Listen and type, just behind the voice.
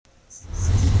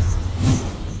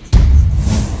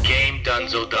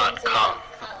GameDunzo.com.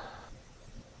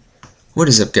 What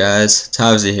is up, guys?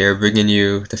 Tofzzy here, bringing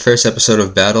you the first episode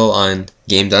of Battle on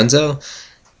GameDunzo.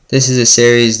 This is a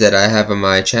series that I have on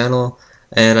my channel,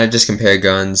 and I just compare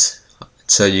guns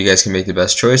so you guys can make the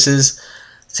best choices.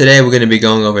 Today we're going to be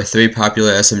going over 3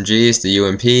 popular SMGs, the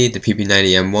UMP, the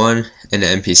PP90M1, and the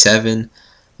MP7.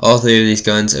 All 3 of these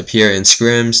guns appear in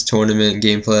scrims, tournament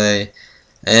gameplay,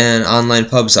 and online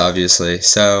pubs, obviously.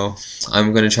 So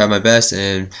I'm going to try my best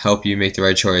and help you make the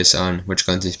right choice on which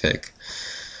gun to pick.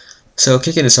 So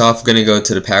kicking us off, we're going to go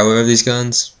to the power of these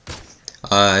guns.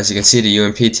 As you can see, the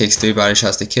UMP takes 3 body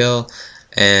shots to kill,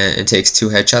 and it takes 2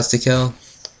 headshots to kill.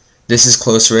 This is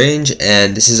close range,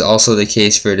 and this is also the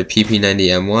case for the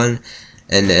PP90M1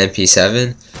 and the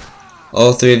MP7.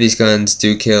 All 3 of these guns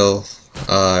do kill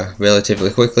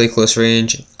relatively quickly, close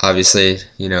range. Obviously,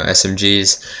 you know,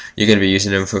 SMGs, you're going to be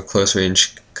using them for close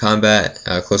range combat,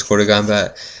 close quarter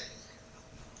combat.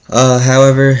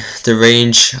 However, the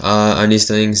range on these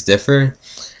things differ.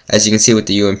 As you can see with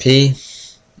the UMP,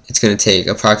 it's going to take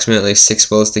approximately 6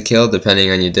 bullets to kill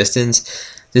depending on your distance.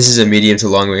 This is a medium to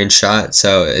long range shot,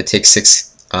 so it takes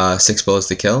 6 bullets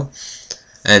to kill.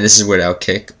 And this is without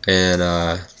kick, and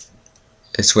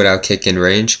it's without kick in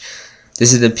range.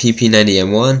 This is the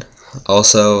PP90M1,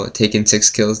 also taking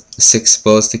 6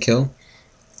 bullets to kill.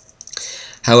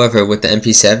 However, with the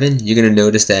MP7, you're going to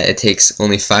notice that it takes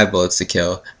only 5 bullets to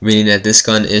kill, meaning that this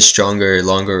gun is stronger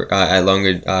at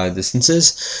longer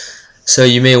distances. So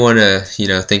you may want to,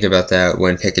 think about that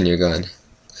when picking your gun.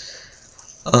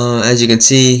 As you can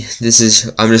see,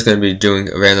 I'm just going to be doing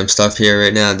random stuff here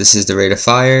right now. This is the rate of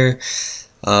fire,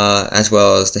 as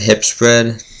well as the hip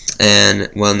spread, and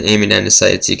when aiming at the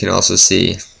sights, you can also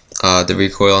see the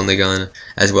recoil on the gun,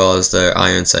 as well as the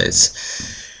iron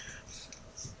sights.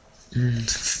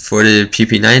 For the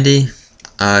PP90,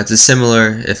 it's a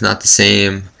similar, if not the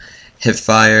same, hip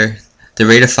fire. The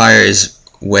rate of fire is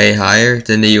way higher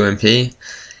than the UMP,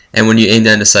 and when you aim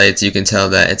down the sights, you can tell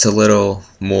that it's a little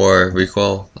more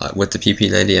recoil with the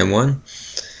PP90M1.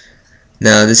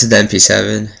 Now this is the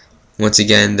MP7. Once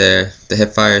again, the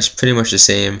hip fire is pretty much the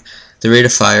same. The rate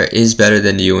of fire is better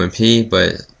than the UMP,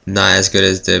 but not as good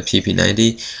as the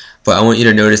PP90. But I want you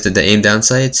to notice that the aim down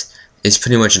sights is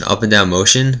pretty much an up and down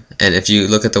motion, and if you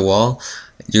look at the wall,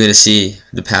 you're going to see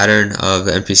the pattern of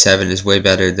the MP7 is way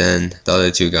better than the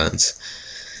other 2 guns.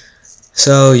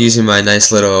 So using my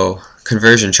nice little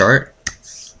conversion chart,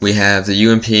 we have the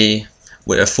UMP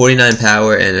with a 49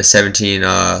 power and a 17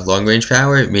 long range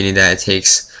power, meaning that it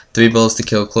takes 3 bullets to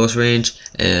kill close range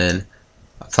and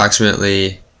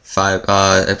approximately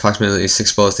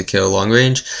 6 bullets to kill long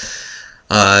range.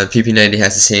 PP90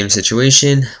 has the same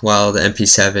situation, while the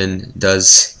MP7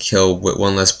 does kill with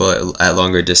 1 less bullet at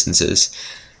longer distances.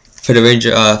 For the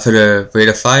rate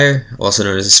of fire, also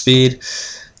known as the speed,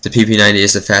 the PP90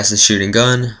 is the fastest shooting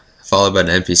gun, followed by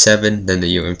the MP7, then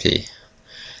the UMP.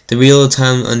 The reload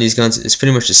time on these guns is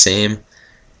pretty much the same.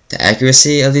 The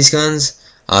accuracy of these guns,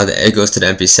 it goes to the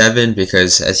MP7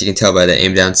 because, as you can tell by the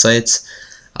aim down sights,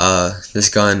 this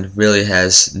gun really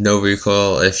has no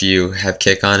recoil if you have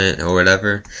kick on it or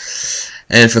whatever.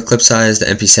 And for clip size, the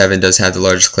MP7 does have the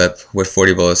largest clip with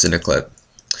 40 bullets in a clip.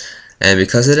 And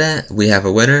because of that, we have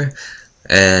a winner,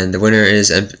 and the winner is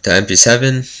the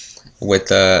MP7 with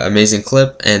the amazing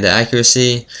clip and the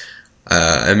accuracy,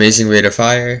 amazing rate of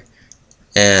fire,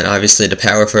 and obviously the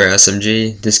power for an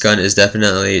SMG. This gun is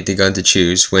definitely the gun to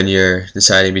choose when you're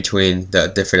deciding between the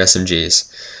different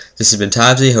SMGs. This has been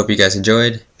Tofzzy. Hope you guys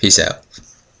enjoyed. Peace out.